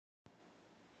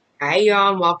Hi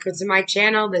y'all, welcome to my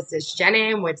channel. This is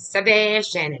Shannon with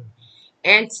SAVVYS Shannon.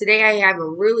 And today I have a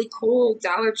really cool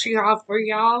Dollar Tree haul for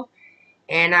y'all.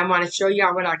 And I want to show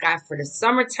y'all what I got for the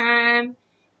summertime.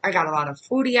 I got a lot of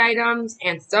foodie items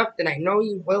and stuff that I know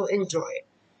you will enjoy.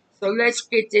 So let's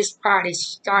get this party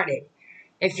started.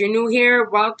 If you're new here,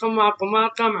 welcome, welcome,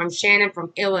 welcome. I'm Shannon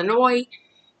from Illinois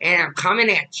and I'm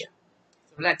coming at you.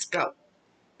 So let's go.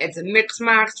 It's a mix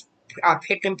max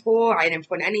pick and pull. I didn't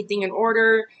put anything in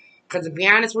order because, to be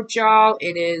honest with y'all,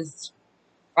 it is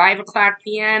 5 o'clock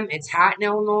p.m. It's hot in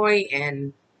Illinois,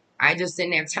 and I just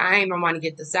didn't have time. I want to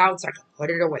get this out so I can put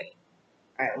it away.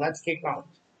 All right, let's get going.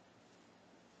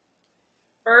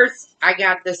 First, I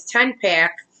got this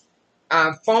 10-pack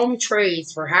foam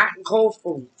trays for hot and cold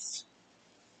foods.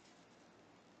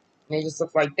 They just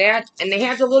look like that. And they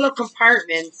have the little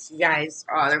compartments, you guys.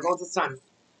 Oh, there goes the sun.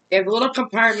 They have little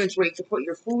compartments where you can put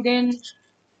your food in.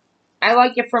 I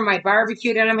like it for my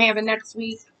barbecue that I'm having next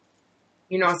week.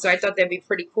 You know, so I thought that'd be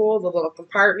pretty cool. The little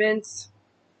compartments.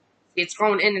 It's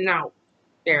going in and out.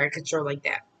 There, I could show like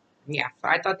that. Yeah, so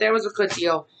I thought that was a good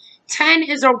deal. 10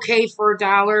 is okay for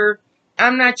 $1.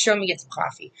 I'm not sure. Let me get some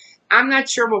coffee. I'm not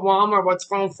sure what Walmart, what's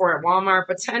going for at Walmart,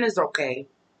 but 10 is okay.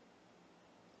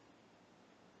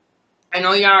 I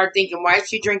know y'all are thinking, why is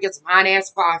she drinking some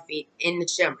hot-ass coffee in the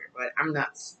shimmer? But I'm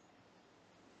nuts.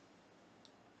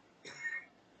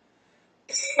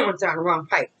 I'm down the wrong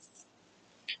pipe.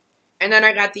 And then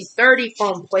I got these 30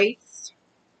 foam plates.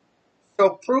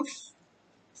 Soak proof.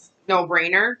 No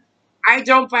brainer. I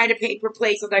don't buy the paper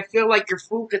plates because I feel like your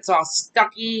food gets all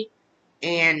stucky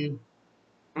and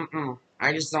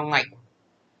I just don't like them.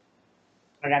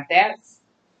 I got that.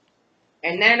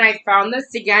 And then I found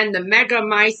this again, the Mega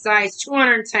My Size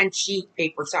 210 sheet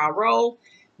paper towel roll.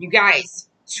 You guys,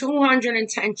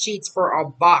 210 sheets for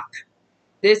 $1.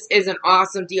 This is an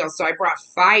awesome deal. So I brought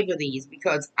 5 of these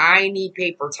because I need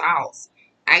paper towels.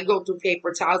 I go through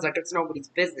paper towels like it's nobody's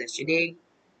business, you dig?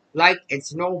 Like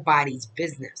it's nobody's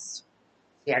business.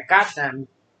 Yeah, I got them.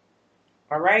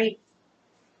 Alright.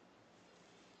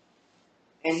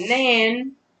 And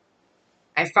then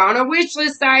I found a wish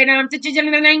list item.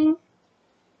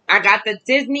 I got the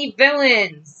Disney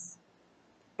Villains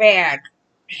bag.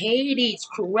 Hades,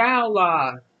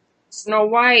 Cruella, Snow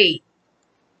White,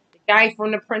 the guy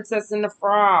from The Princess and the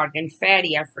Frog, and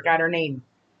Fatty. I forgot her name.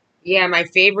 Yeah, my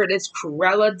favorite is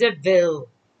Cruella de Vil.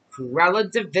 Cruella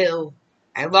de Vil.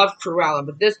 I love Cruella,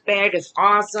 but this bag is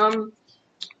awesome.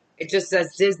 It just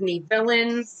says Disney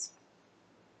Villains.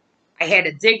 I had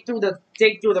to dig through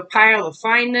the pile to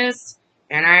find this,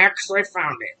 and I actually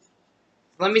found it.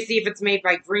 Let me see if it's made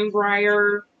by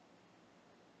Greenbrier.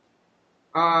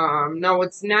 No,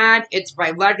 it's not. It's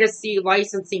by Legacy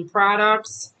Licensing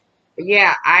Products. But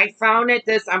yeah, I found it.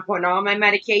 I'm putting all my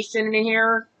medication in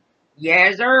here.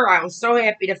 Yes, sir. I was so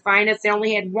happy to find this. They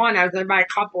only had one. I was going to buy a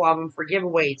couple of them for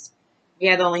giveaways.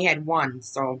 Yeah, they only had one,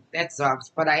 so that sucks.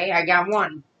 But I got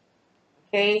one.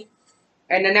 Okay.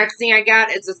 And the next thing I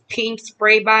got is this pink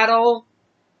spray bottle.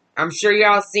 I'm sure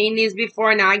y'all seen these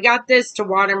before. Now, I got this to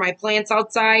water my plants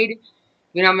outside.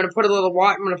 You know, I'm going to put a little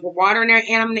water. I'm going to put water in there,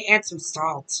 and I'm going to add some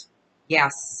salt.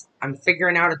 Yes, I'm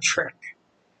figuring out a trick.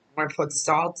 I'm going to put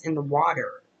salt in the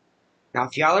water. Now,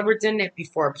 if y'all ever done it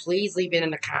before, please leave it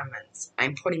in the comments.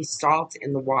 I'm putting salt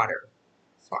in the water.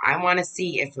 So I want to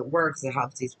see if it works. It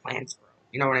helps these plants grow.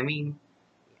 You know what I mean?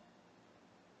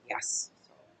 Yes.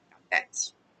 So, got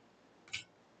that.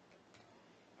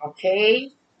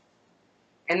 Okay.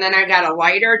 And then I got a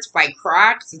lighter. It's by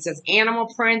Crocs. It says animal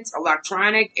print,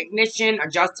 electronic, ignition,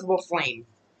 adjustable flame.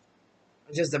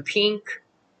 It's just a pink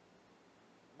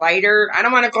lighter. I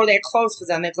don't want to go that close because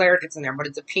then the glare gets in there. But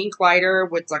it's a pink lighter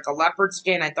with like a leopard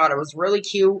skin. I thought it was really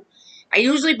cute. I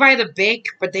usually buy the Bic,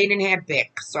 but they didn't have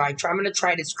Bic. So I'm going to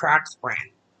try this Crocs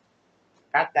brand.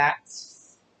 Got that.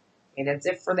 And that's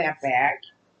it for that bag.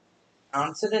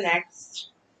 On to the next.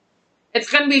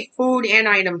 It's going to be food and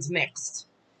items mixed.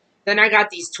 Then I got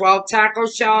these 12 taco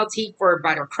shells, heat for a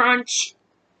better crunch.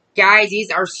 Guys, these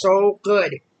are so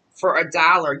good for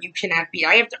 $1. You cannot beat.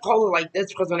 I have to hold it like this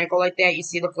because when I go like that, you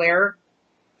see the glare.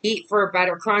 Heat for a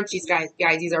better crunch. These guys,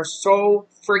 these are so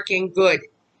freaking good.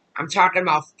 I'm talking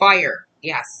about fire.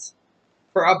 Yes.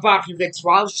 For $1, you get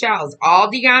 12 shells.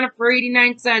 Aldi got it for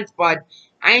 89 cents, but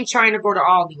I ain't trying to go to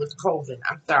Aldi with COVID.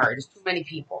 I'm sorry. There's too many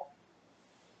people.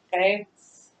 Okay?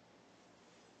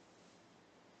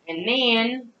 And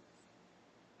then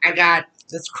I got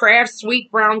this Kraft Sweet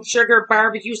Brown Sugar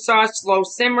Barbecue Sauce, slow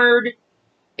simmered.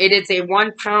 It is a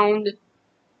 1 pound,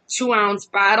 2 ounce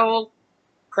bottle.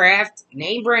 Kraft,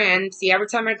 name brand. See, every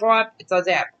time I go up, it says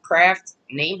that. Kraft,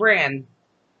 name brand.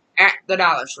 At the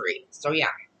Dollar Tree. So, yeah.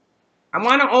 I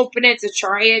want to open it to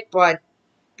try it, but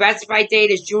Best by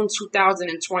date is June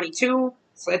 2022,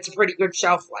 so it's a pretty good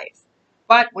shelf life.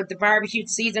 But with the barbecue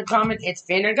season coming, it's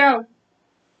finna go.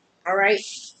 All right.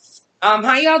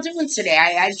 How y'all doing today?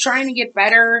 I'm trying to get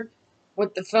better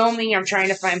with the filming. I'm trying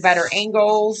to find better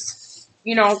angles,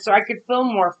 so I could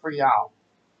film more for y'all.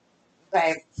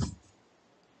 Okay.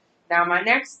 Now my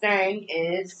next thing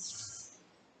is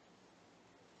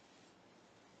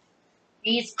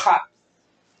these cups.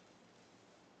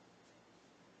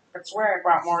 I swear I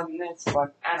brought more than this,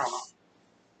 but I don't know.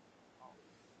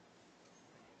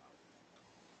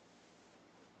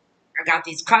 I got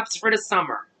these cups for the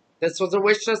summer. This was a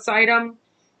wish list item.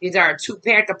 These are a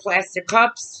 2-pack of plastic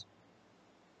cups.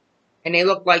 And they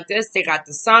look like this. They got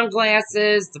the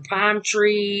sunglasses, the palm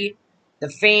tree, the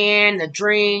fan, the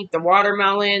drink, the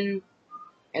watermelon,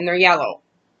 and they're yellow.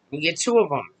 You get 2 of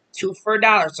them. 2 for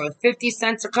 $1. So 50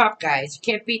 cents a cup, guys. You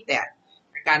can't beat that.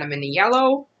 I got them in the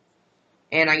yellow,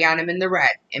 and I got them in the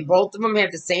red. And both of them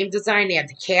have the same design. They have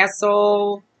the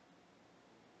castle,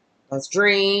 the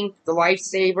drink, the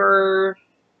lifesaver,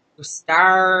 the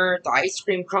star, the ice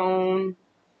cream cone.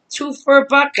 2 for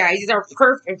 $1, guys. These are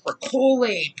perfect for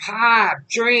Kool-Aid, pop,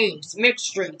 drinks,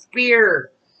 mixed drinks, beer.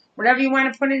 Whatever you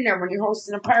want to put in there when you're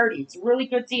hosting a party. It's a really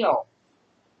good deal.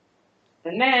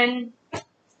 And then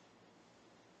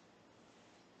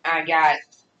I got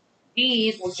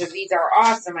these, these are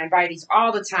awesome. I buy these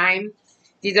all the time.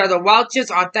 These are the Welch's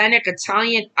Authentic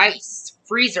Italian Ice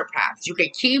Freezer Pops. You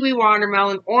get kiwi,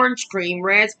 watermelon, orange cream,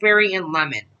 raspberry, and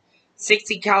lemon.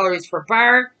 60 calories per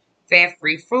bar,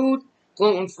 fat-free food,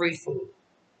 gluten-free food.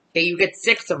 Okay, you get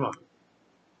 6 of them.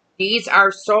 These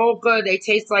are so good. They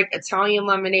taste like Italian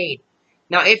lemonade.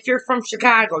 Now, if you're from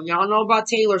Chicago, y'all know about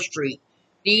Taylor Street.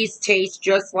 These taste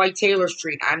just like Taylor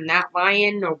Street. I'm not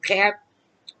lying, no cap.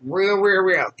 Real, real,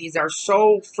 real. These are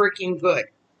so freaking good.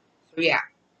 So, yeah,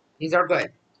 these are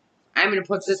good. I'm going to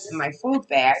put this in my food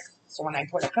bag. So, when I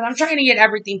put it, because I'm trying to get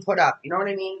everything put up. You know what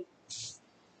I mean?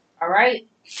 All right.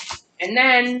 And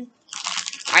then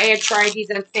I had tried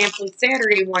these on Sampling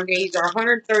Saturday one day. These are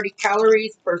 130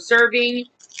 calories per serving.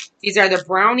 These are the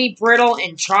brownie brittle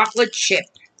and chocolate chip.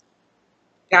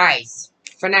 Guys,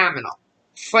 phenomenal.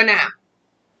 Phenomenal.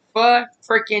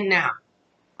 Freaking now.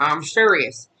 I'm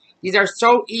serious. These are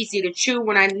so easy to chew.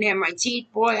 When I didn't have my teeth,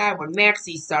 boy, I would max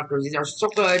these suckers. These are so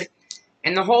good.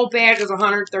 And the whole bag is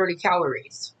 130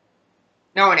 calories.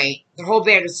 No, it ain't. The whole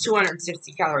bag is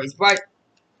 260 calories. But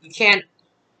you can't.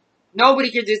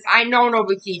 Nobody can just. I know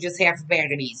nobody can eat just half a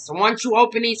bag of these. So once you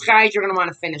open these, guys, you're going to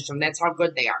want to finish them. That's how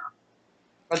good they are.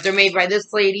 But they're made by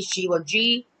this lady, Sheila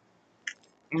G.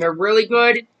 And they're really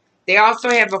good. They also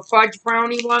have a fudge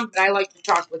brownie one, but I like the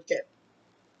chocolate chip.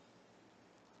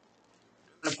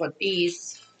 I'm going to put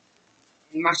these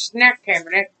in my snack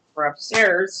cabinet for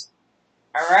upstairs.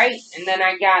 Alright, and then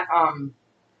I got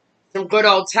some good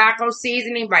old taco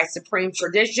seasoning by Supreme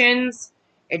Traditions.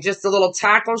 It's just a little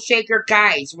taco shaker.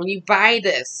 Guys, when you buy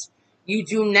this, you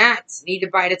do not need to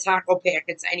buy the taco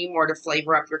packets anymore to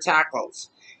flavor up your tacos.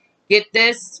 Get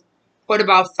this, put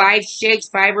about 5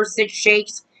 or 6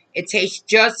 shakes. It tastes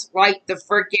just like the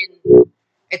freaking.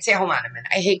 Hold on a minute.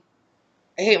 I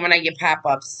hate when I get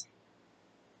pop-ups.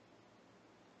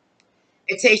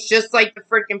 It tastes just like the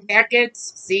freaking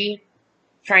packets. See?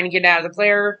 Trying to get out of the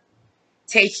glare.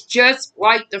 Tastes just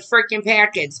like the freaking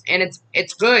packets. And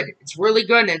it's good. It's really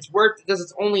good. And it's worth it because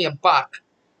it's only $1.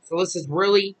 So this is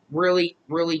really, really,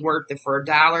 really worth it for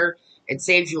 $1. It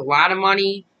saves you a lot of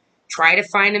money. Try to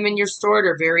find them in your store.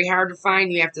 They're very hard to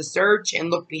find. You have to search and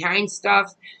look behind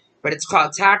stuff. But it's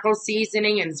called Taco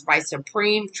Seasoning, and it's by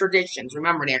Supreme Traditions.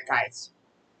 Remember that, guys.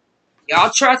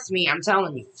 Y'all trust me. I'm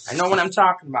telling you. I know what I'm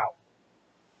talking about.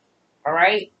 All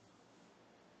right?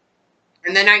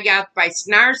 And then I got by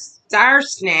Star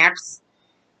Snacks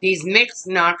these mixed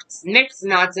nuts, and it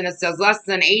says less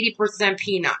than 80%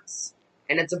 peanuts.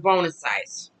 And it's a bonus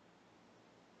size.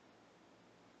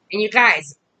 And you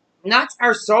guys, nuts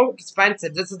are so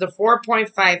expensive. This is a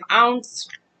 4.5 ounce.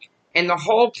 And the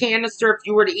whole canister, if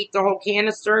you were to eat the whole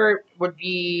canister, would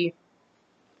be...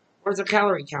 Where's the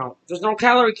calorie count? There's no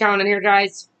calorie count in here,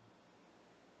 guys.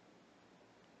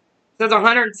 It says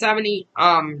 170,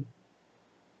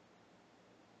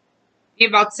 be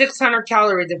about 600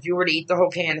 calories if you were to eat the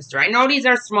whole canister. I know these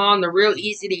are small and they're real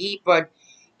easy to eat, but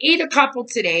eat a couple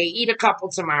today, eat a couple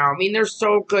tomorrow. I mean, they're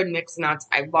so good, mixed nuts.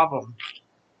 I love them.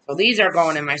 So these are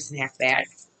going in my snack bag.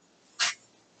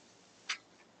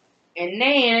 And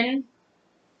then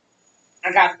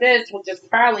I got this, which is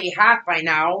probably hot by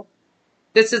now.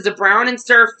 This is a brown and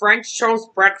served French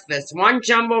toast breakfast. 1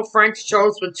 jumbo French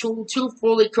toast with two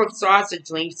fully cooked sausage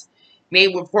links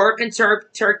Made with pork and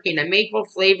turkey and a maple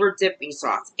flavored dipping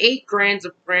sauce. 8 grams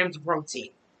of protein.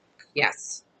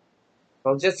 Yes.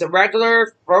 So just a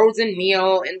regular frozen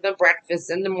meal in the breakfast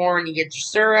in the morning. You get your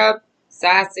syrup,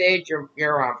 sausage, your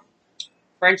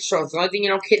French toast. The only thing you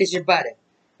don't get is your butter.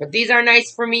 But these are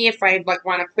nice for me if I like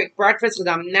want a quick breakfast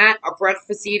because I'm not a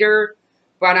breakfast eater,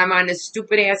 but I'm on this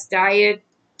stupid ass diet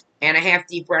and I have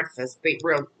to eat breakfast. But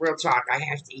real talk, I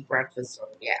have to eat breakfast. So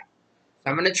yeah,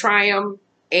 so I'm gonna try them.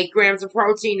 8 grams of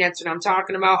protein. That's what I'm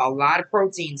talking about. A lot of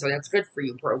protein, so that's good for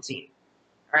you, protein.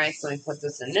 All right, so let me put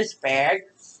this in this bag.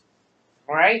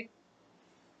 All right.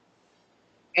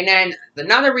 And then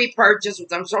another repurchase,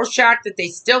 which I'm so shocked that they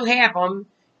still have them.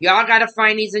 Y'all got to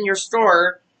find these in your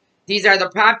store. These are the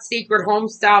Pop Secret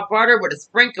Homestyle Butter with a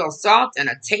sprinkle of salt and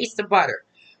a taste of butter.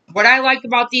 What I like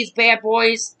about these bad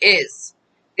boys is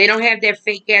they don't have that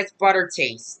fake-ass butter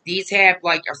taste. These have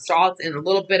like a salt and a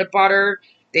little bit of butter.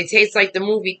 They taste like the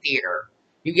movie theater.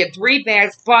 You get 3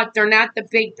 bags, but they're not the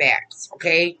big bags,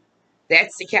 okay?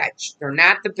 That's the catch. They're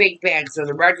not the big bags. They're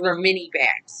the regular mini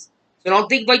bags. So don't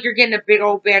think like you're getting a big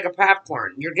old bag of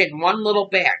popcorn. You're getting one little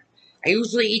bag. I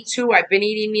usually eat 2. I've been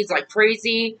eating these like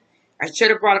crazy. I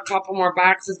should have brought a couple more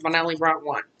boxes, but I only brought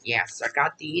 1. Yes, I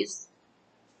got these.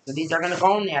 So these are going to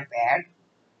go in that bag.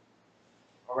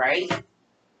 Alright.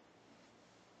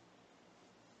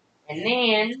 And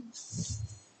then,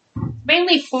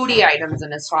 mainly foodie items in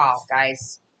this haul,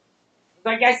 guys.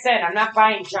 Like I said, I'm not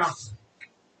buying junk.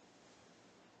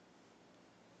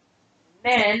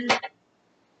 Then,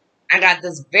 I got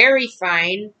this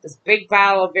this big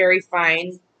bottle of very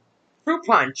fine fruit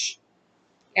punch.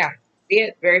 Yeah, see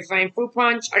it? Very fine fruit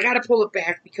punch. I gotta pull it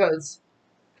back because,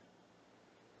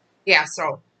 yeah,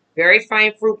 so, very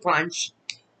fine fruit punch.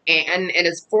 And it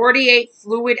is 48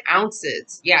 fluid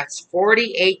ounces. Yeah, it's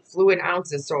 48 fluid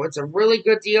ounces. So it's a really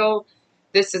good deal.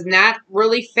 This is not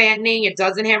really fattening. It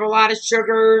doesn't have a lot of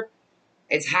sugar.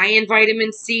 It's high in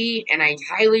vitamin C. And I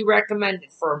highly recommend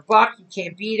it. For $1, you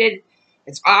can't beat it.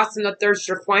 It's awesome to thirst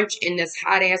your quench in this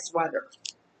hot-ass weather.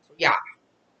 So, yeah.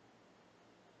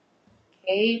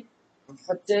 Okay. I'll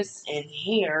put this in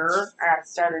here. I gotta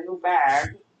start a new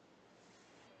bag.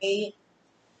 Okay.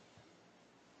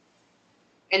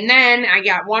 And then I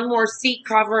got one more seat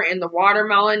cover in the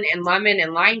watermelon and lemon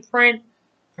and lime print.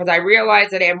 Because I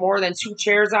realized that I have more than 2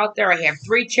 chairs out there. I have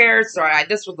 3 chairs. So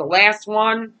this was the last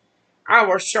one. I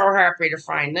was so happy to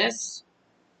find this.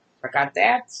 I got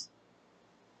that.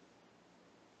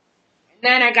 And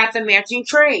then I got the matching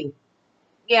tray.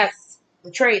 Yes,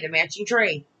 the matching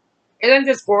tray. Isn't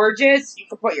this gorgeous? You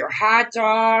can put your hot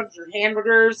dogs, your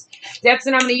hamburgers. That's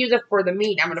what I'm going to use it for the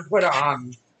meat. I'm going to put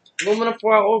aluminum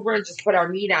foil over and just put our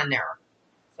meat on there.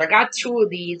 So I got 2 of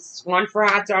these. One for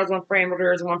hot dogs, one for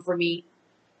hamburgers, one for meat.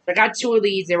 So I got 2 of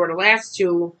these. They were the last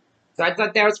 2. So I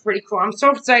thought that was pretty cool. I'm so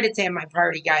excited to have my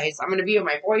party, guys. I'm going to be with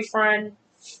my boyfriend.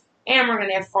 And we're going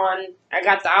to have fun. I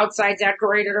got the outside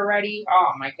decorated already.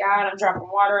 Oh, my God. I'm dropping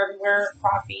water everywhere.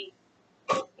 Coffee.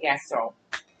 Yeah, so.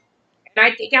 And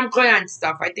I think I'm good on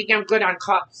stuff. I think I'm good on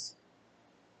cups.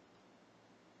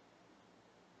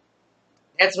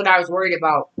 That's what I was worried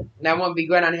about. And I wouldn't be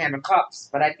good on having cups.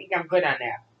 But I think I'm good on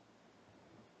that.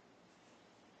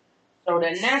 So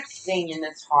the next thing in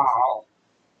this haul,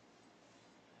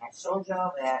 I showed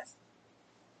y'all that.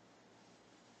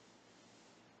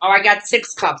 Oh, I got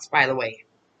 6 cups, by the way.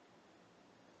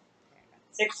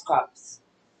 6 cups.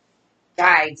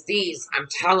 Guys, these, I'm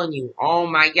telling you, oh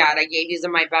my God, I gave these to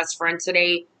my best friend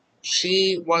today.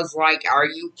 She was like, are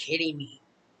you kidding me?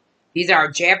 These are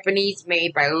Japanese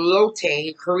made by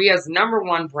Lotte, Korea's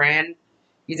 #1 brand.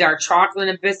 These are chocolate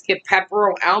and biscuit,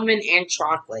 pepper, almond, and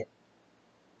chocolate.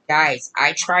 Guys,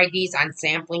 I tried these on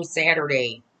sampling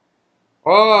Saturday.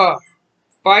 Oh,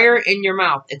 fire in your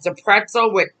mouth. It's a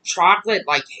pretzel with chocolate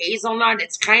like hazelnut.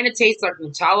 It kind of tastes like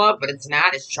Nutella, but it's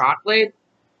not. It's chocolate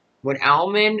with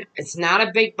almond. It's not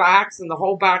a big box, and the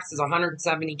whole box is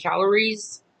 170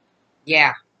 calories.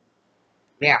 Yeah.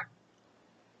 Yeah.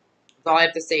 That's all I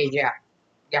have to say is yeah.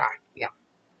 Yeah. Yeah.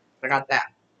 I got that.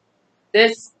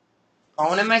 This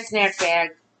going in my snack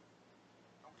bag.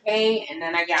 Okay, and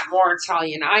then I got more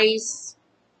Italian ice.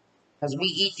 Because we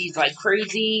eat these like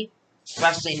crazy.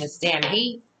 Especially in this damn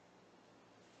heat.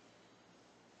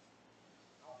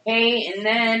 Okay, and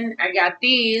then I got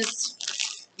these.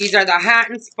 These are the hot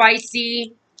and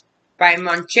spicy by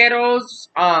Moncheros.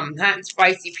 Hot and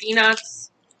spicy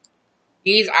peanuts.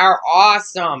 These are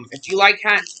awesome. If you like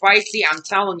hot and spicy, I'm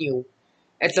telling you.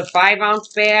 It's a 5-ounce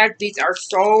bag. These are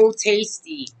so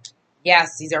tasty.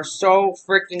 Yes, these are so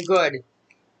freaking good.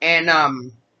 And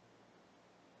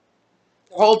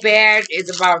The whole bag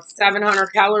is about 700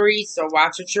 calories, so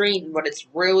watch your treat, but it's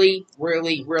really,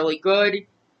 really, really good.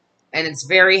 And it's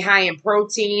very high in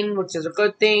protein, which is a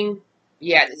good thing.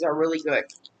 Yeah, these are really good.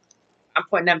 I'm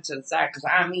putting them to the side because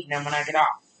I'm eating them when I get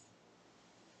off.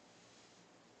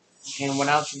 And what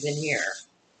else is in here?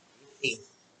 Let's see.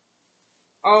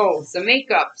 Oh, some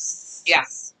makeups.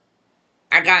 Yes.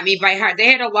 I got me by heart.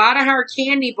 They had a lot of hard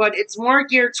candy, but it's more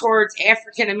geared towards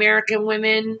African American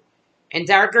women and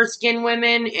darker skinned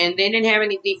women, and they didn't have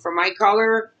anything for my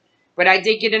color. But I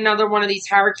did get another one of these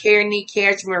hard candy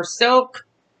cashmere silk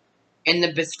and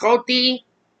the biscotti.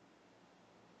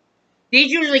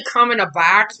 These usually come in a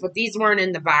box, but these weren't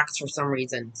in the box for some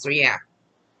reason. So yeah.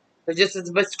 So this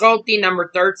is biscotti number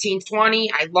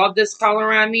 1320. I love this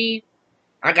color on me.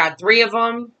 I got 3 of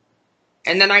them.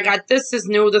 And then I got this is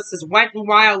new. This is Wet n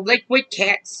Wild Liquid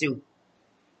Cat Suit.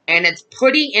 And it's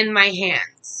putty in my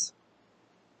hands.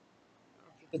 I don't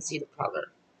know if you can see the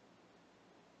color.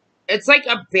 It's like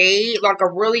a beige, like a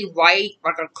really light,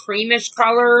 like a creamish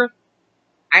color.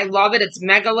 I love it. It's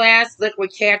Mega Last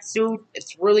Liquid Cat Suit.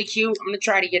 It's really cute. I'm going to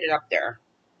try to get it up there.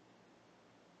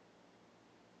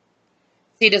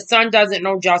 See, the sun doesn't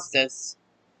know justice.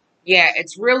 Yeah,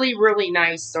 it's really, really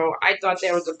nice. So I thought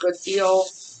that was a good deal.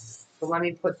 So let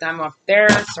me put them up there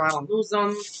so I don't lose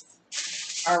them.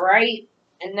 Alright.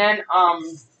 And then,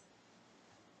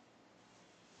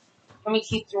 let me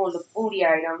keep throwing the foodie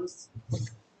items.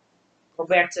 Go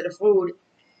back to the food.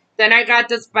 Then I got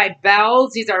this by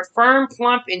Bell's. These are firm,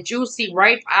 plump, and juicy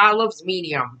ripe olives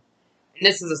medium. And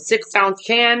this is a 6-ounce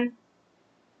can.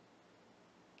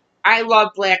 I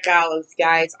love black olives,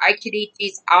 guys. I could eat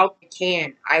these out the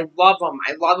can. I love them.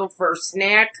 I love them for a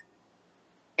snack.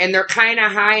 And they're kind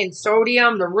of high in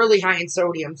sodium. They're really high in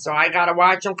sodium. So I got to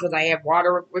watch them because I have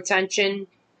water retention.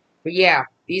 But yeah,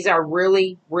 these are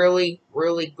really, really,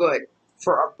 really good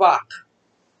for $1.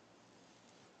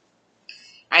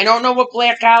 I don't know what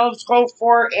black olives go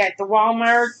for at the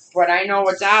Walmart, but I know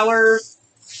 $1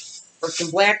 for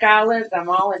some black olives. I'm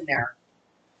all in there.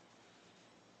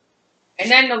 And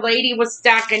then the lady was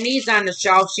stocking these on the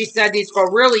shelf. She said these go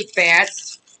really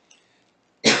fast.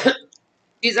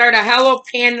 These are the Hello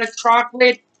Panda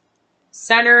chocolate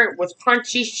center with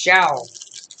crunchy shell.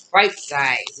 Bite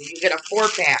size. You get a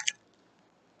 4-pack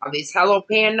of these Hello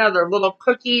Panda. They're little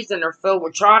cookies and they're filled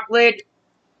with chocolate.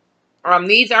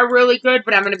 These are really good,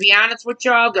 but I'm going to be honest with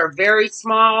y'all. They're very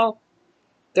small.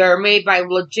 They're made by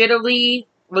Logitly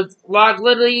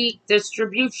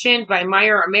Distribution by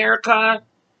Meyer America.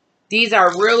 These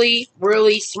are really,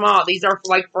 really small. These are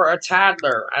like for a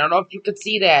toddler. I don't know if you could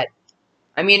see that.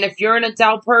 I mean, if you're an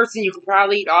adult person, you could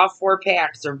probably eat all 4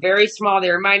 packs. They're very small.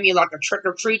 They remind me of like a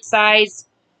trick-or-treat size.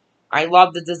 I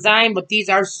love the design, but these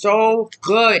are so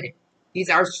good. These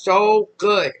are so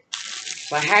good.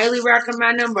 So I highly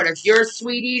recommend them, but if you're a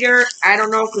sweet eater, I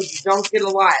don't know because you don't get a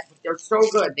lot. But they're so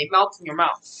good. They melt in your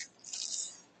mouth.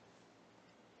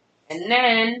 And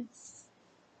then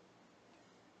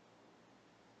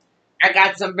I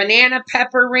got some banana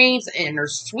pepper rings, and they're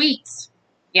sweet.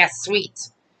 Yes, sweet.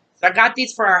 So I got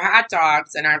these for our hot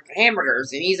dogs and our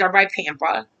hamburgers, and these are by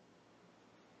Pampa.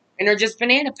 And they're just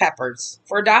banana peppers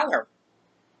for $1.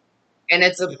 And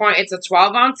it's a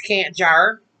 12-ounce can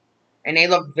jar, and they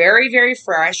look very, very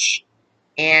fresh.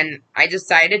 And I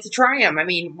decided to try them. I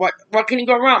mean, what can you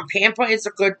go wrong? Pampa is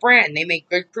a good brand. They make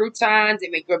good croutons. They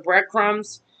make good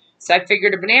breadcrumbs. So I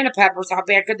figured the banana peppers, how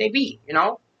bad could they be, you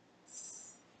know?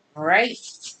 All right.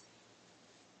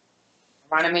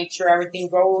 I want to make sure everything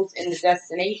goes in the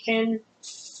destination.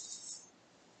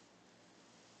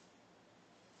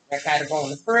 That got to go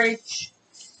in the fridge.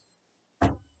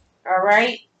 All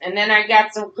right. And then I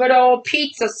got some good old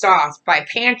pizza sauce by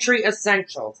Pantry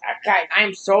Essentials. Guys,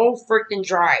 I'm so freaking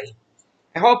dry.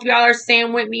 I hope y'all are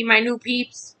staying with me, my new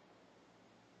peeps.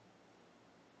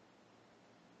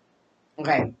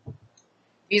 Okay.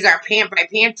 These are by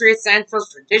Pantry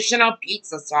Essentials traditional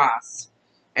pizza sauce.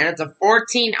 And it's a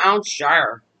 14-ounce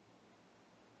jar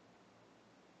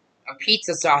of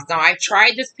pizza sauce. Now, I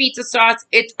tried this pizza sauce.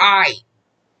 It's alright.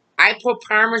 I put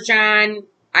Parmesan.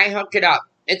 I hook it up.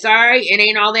 It's alright. It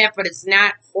ain't all that, but it's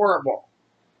not horrible.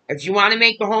 If you want to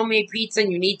make a homemade pizza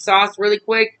and you need sauce really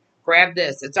quick, grab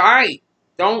this. It's alright.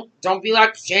 Don't be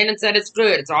like Shannon said it's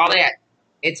good. It's all that.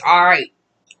 It's alright.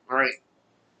 Alright.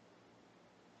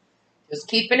 Just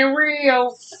keeping it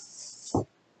real.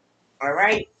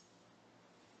 Alright.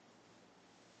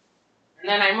 And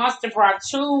then I must have brought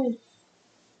two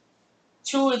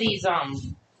of these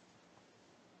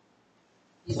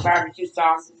barbecue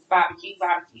sauces. Barbecue.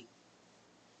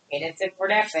 Okay, that's it for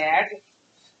that bag.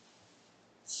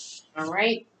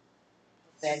 Alright.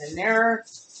 Put that in there.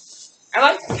 I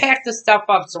like to pack this stuff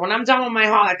up so when I'm done with my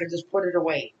haul, I can just put it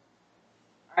away.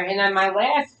 Alright, and then my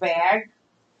last bag,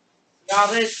 all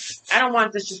this, I don't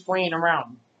want this just laying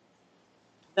around.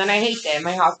 Then I hate that.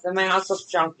 Then my house looks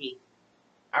junky.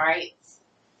 Alright.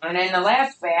 And then the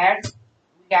last bag,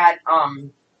 we got,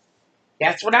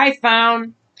 guess what I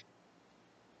found?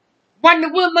 Wonder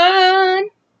Woman!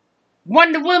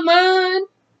 Wonder Woman!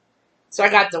 So I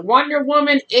got the Wonder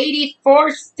Woman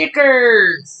 84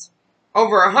 stickers.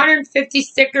 Over 150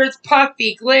 stickers,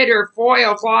 puffy, glitter,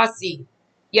 foil, glossy.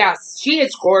 Yes, she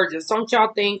is gorgeous, don't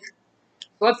y'all think?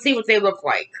 Let's see what they look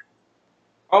like.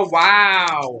 Oh,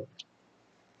 wow.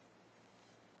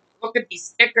 Look at these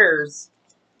stickers.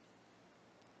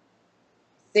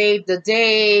 Save the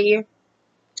day. I'm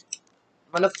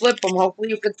going to flip them. Hopefully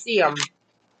you can see them.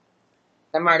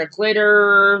 Them are the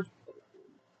glitter.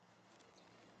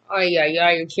 Oh,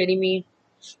 yeah, you're kidding me?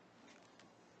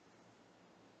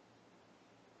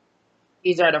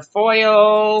 These are the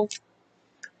foil.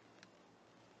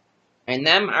 And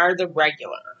them are the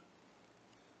regular.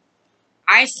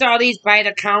 I saw these by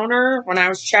the counter when I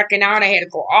was checking out. I had to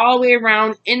go all the way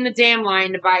around in the damn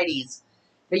line to buy these.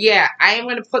 But yeah, I am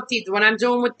going to put these, what I'm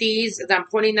doing with these is I'm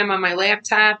putting them on my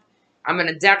laptop. I'm going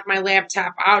to deck my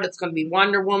laptop out. It's going to be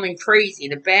Wonder Woman crazy.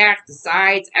 The back, the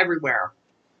sides, everywhere.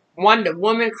 Wonder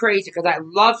Woman crazy because I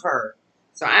love her.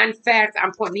 So in fact,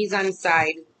 I'm putting these on the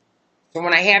side. So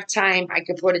when I have time, I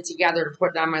can put it together to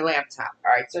put it on my laptop.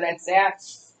 Alright, so that's that.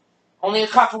 Only a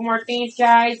couple more things,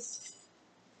 guys.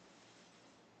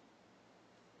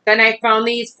 Then I found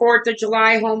these 4th of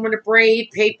July Home of the Brave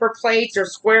paper plates or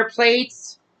square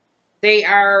plates. They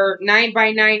are 9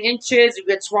 by 9 inches. You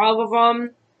get 12 of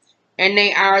them. And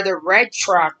they are the red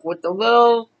truck with the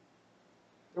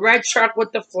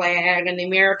flag and the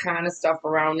Americana stuff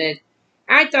around it.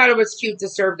 I thought it was cute to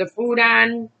serve the food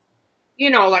on. You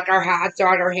know, like our hot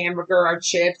dog, our hamburger, our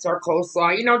chips, our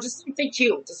coleslaw. You know, just something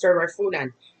cute to serve our food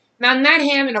on. Now, I'm not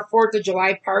having a 4th of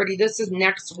July party. This is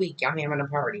next week I'm having a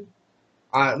party.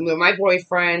 My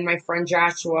boyfriend, my friend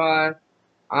Joshua,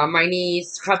 my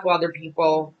niece, a couple other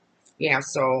people. Yeah,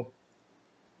 so,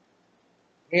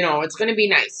 you know, it's going to be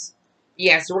nice.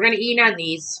 Yeah, so we're going to eat on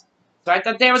these. So I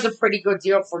thought that was a pretty good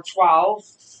deal for 12.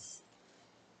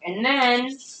 And then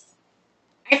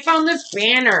I found this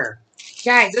banner.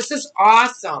 Guys, this is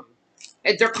awesome.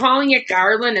 They're calling it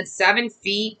Garland. It's 7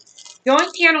 feet. The only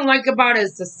thing I don't like about it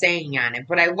is the saying on it.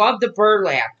 But I love the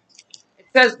burlap. It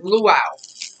says luau.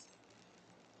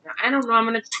 Now, I don't know. I'm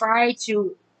going to try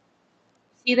to...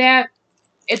 See that?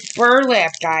 It's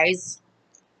burlap, guys.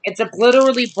 It's a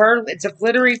glittery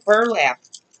burlap.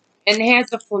 And it has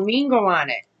the flamingo on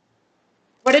it.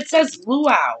 But it says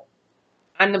luau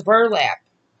on the burlap.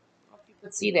 I don't know if you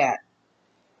can see that.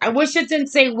 I wish it didn't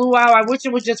say luau. I wish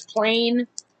it was just plain.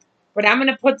 But I'm going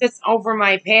to put this over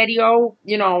my patio,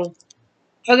 you know.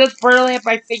 So this burlap,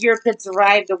 I figure it could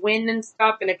survive the wind and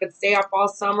stuff. And it could stay up all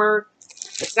summer.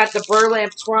 It's got the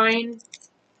burlap twine.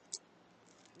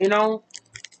 You know.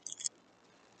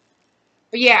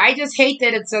 But yeah, I just hate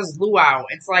that it says luau.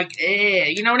 It's like,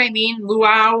 you know what I mean?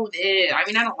 Luau, I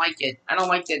mean, I don't like it. I don't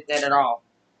like that at all.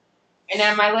 And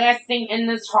then my last thing in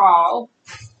this haul.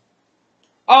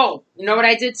 Oh, you know what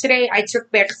I did today? I took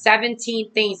back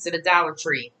 17 things to the Dollar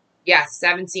Tree. Yes,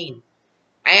 17.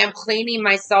 I am cleaning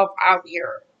myself out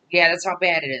here. Yeah, that's how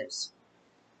bad it is.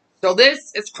 So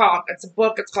this is called, it's a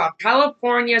book. It's called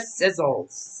California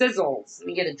Sizzles. Sizzles. Let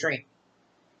me get a drink.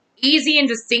 Easy and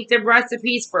distinctive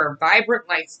recipes for a vibrant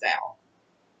lifestyle.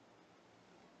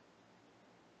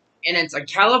 And it's a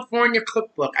California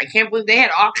cookbook. I can't believe they had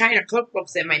all kind of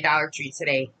cookbooks in my Dollar Tree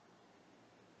today.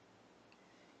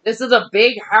 This is a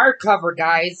big hardcover,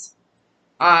 guys.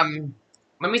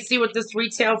 Let me see what this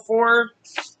retail for.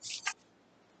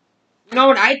 You know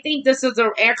what? I think this is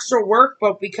an actual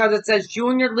workbook because it says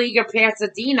Junior League of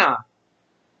Pasadena.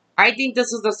 I think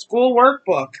this is a school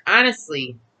workbook,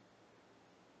 honestly.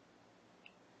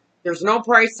 There's no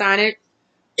price on it.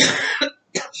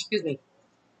 Excuse me.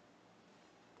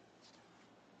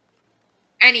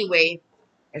 Anyway,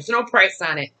 there's no price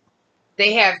on it.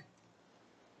 They have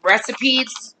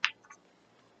recipes.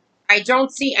 I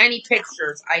don't see any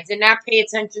pictures. I did not pay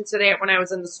attention to that when I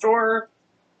was in the store.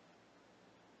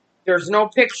 There's no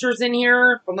pictures in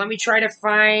here, but let me try to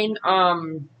find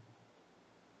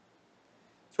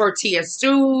tortilla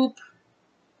soup,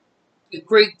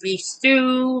 Greek beef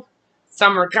stew,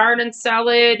 summer garden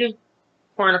salad,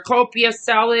 cornucopia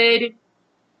salad,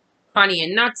 honey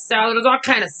and nut salad. There's all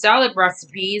kind of salad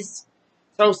recipes.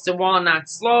 Toasted walnut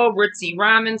slow, Ritzy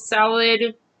ramen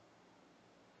salad.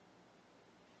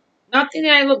 Nothing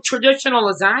that I look traditional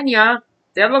lasagna.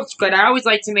 That looks good. I always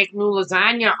like to make new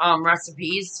lasagna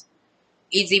recipes.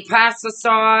 Easy pasta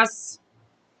sauce.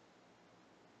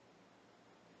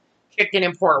 Chicken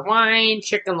and port wine.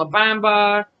 Chicken la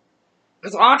bamba.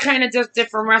 There's all kind of just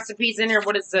different recipes in here.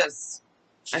 What is this?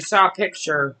 I saw a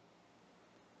picture.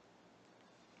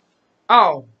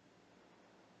 Oh.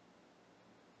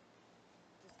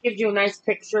 Gives you a nice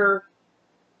picture.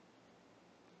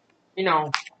 You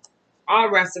know, all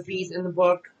recipes in the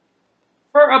book.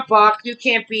 For $1, you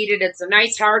can't beat it. It's a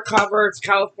nice hardcover. It's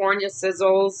California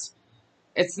Sizzles.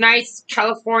 It's nice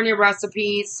California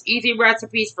recipes. Easy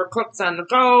recipes for cooks on the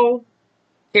go.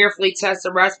 Carefully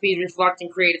tested recipes reflecting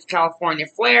creative California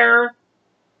flair.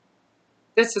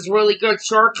 This is really good.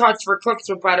 Shortcuts for cooks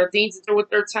with better things to do with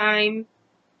their time.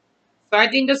 So I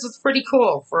think this is pretty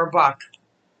cool for $1.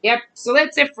 Yep. So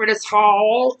that's it for this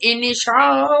haul.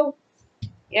 Initial.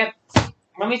 Yep.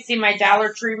 Let me see my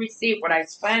Dollar Tree receipt, what I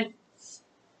spent.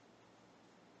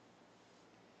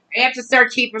 I have to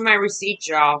start keeping my receipts,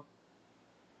 y'all.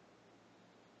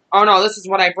 Oh, no, this is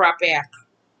what I brought back.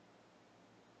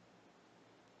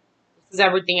 This is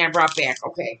everything I brought back.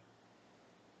 Okay.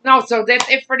 No, so that's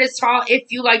it for this haul.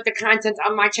 If you like the content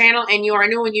on my channel and you are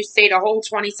new and you stayed a whole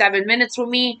 27 minutes with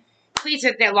me, please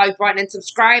hit that like button and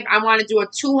subscribe. I want to do a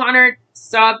 200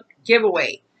 sub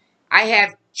giveaway. I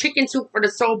have chicken soup for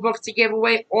the soul book to give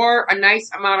away or a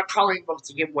nice amount of coloring books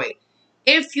to give away.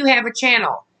 If you have a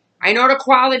channel, I know the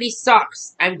quality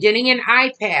sucks. I'm getting an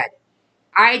iPad.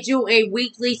 I do a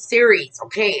weekly series,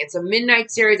 okay? It's a midnight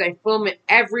series. I film it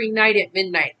every night at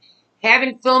midnight.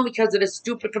 Haven't filmed because of the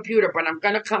stupid computer, but I'm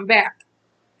going to come back.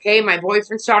 Okay, my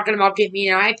boyfriend's talking about getting me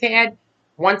an iPad.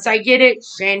 Once I get it,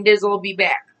 Shandizzle will be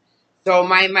back. So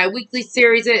my weekly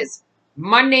series is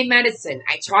Monday Medicine.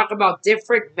 I talk about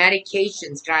different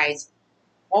medications, guys.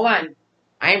 Hold on.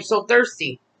 I am so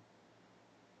thirsty.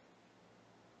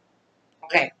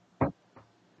 Okay.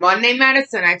 Monday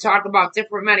Medicine, I talk about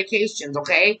different medications,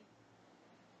 okay?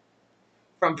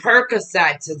 From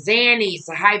Percocet to Xannies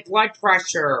to high blood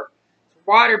pressure, to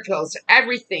water pills, to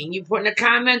everything. You put in the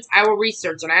comments, I will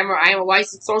research it. I am a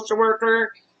licensed social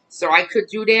worker, so I could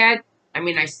do that. I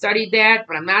mean, I studied that,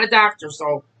 but I'm not a doctor,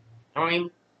 so I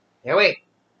mean, yeah, wait.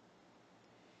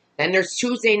 Then there's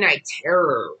Tuesday Night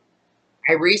Terror.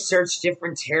 I research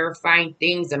different terrifying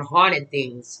things and haunted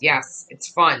things. Yes, it's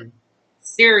fun.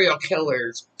 Serial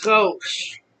killers,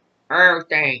 ghosts,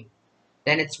 everything.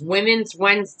 Then it's Women's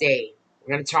Wednesday.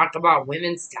 We're going to talk about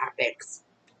women's topics.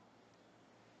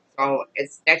 So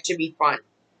that should be fun.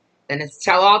 Then it's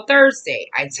Tell All Thursday.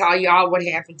 I tell y'all what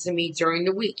happened to me during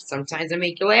the week. Sometimes I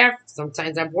make you laugh.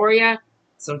 Sometimes I bore you.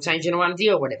 Sometimes you don't want to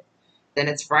deal with it. Then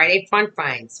it's Friday Fun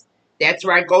Finds. That's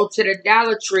where I go to the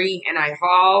Dollar Tree and I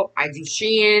haul. I do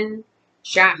Shein,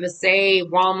 Shop Massey,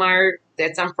 Walmart.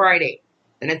 That's on Friday.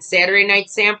 Then it's Saturday Night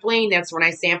Sampling. That's when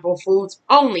I sample foods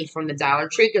only from the Dollar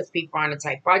Tree because people are on a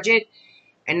tight budget.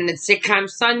 And then it's Sitcom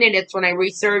Sunday. That's when I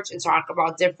research and talk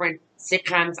about different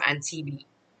sitcoms on TV.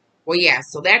 Well, yeah,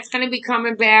 so that's going to be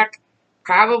coming back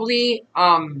probably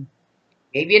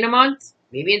maybe in a month,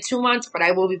 maybe in 2 months, but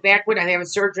I will be back with it. I'm having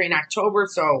surgery in October,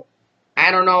 so I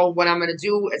don't know what I'm going to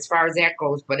do as far as that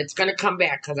goes, but it's going to come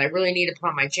back because I really need it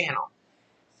on my channel.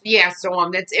 Yeah, so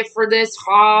that's it for this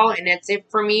haul, and that's it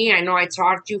for me. I know I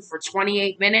talked to you for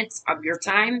 28 minutes of your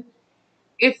time.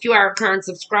 If you are a current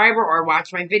subscriber or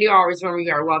watch my video, always remember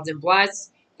you are loved and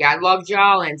blessed. God loves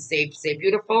y'all and stay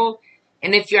beautiful.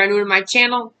 And if you are new to my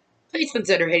channel, please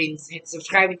consider hitting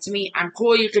subscribing to me. I'm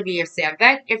cool. You could be a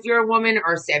SAVVYS if you're a woman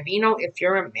or a SAVVYNO if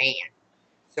you're a man.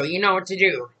 So you know what to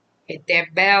do. Hit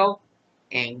that bell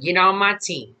and get on my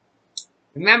team.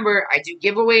 Remember, I do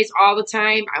giveaways all the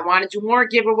time. I want to do more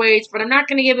giveaways, but I'm not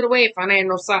going to give it away if I have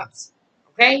no subs.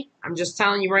 Okay? I'm just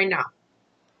telling you right now.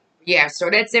 Yeah, so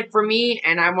that's it for me,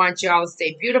 and I want y'all to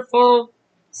stay beautiful,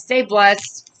 stay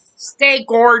blessed, stay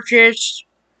gorgeous,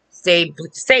 stay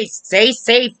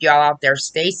safe, y'all out there.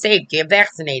 Stay safe. Get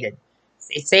vaccinated.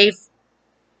 Stay safe,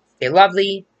 stay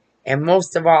lovely, and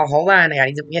most of all, hold on,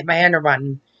 I gotta hit my enter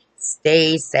button.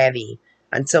 Stay savvy.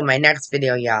 Until my next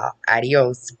video, y'all.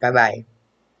 Adios. Bye-bye.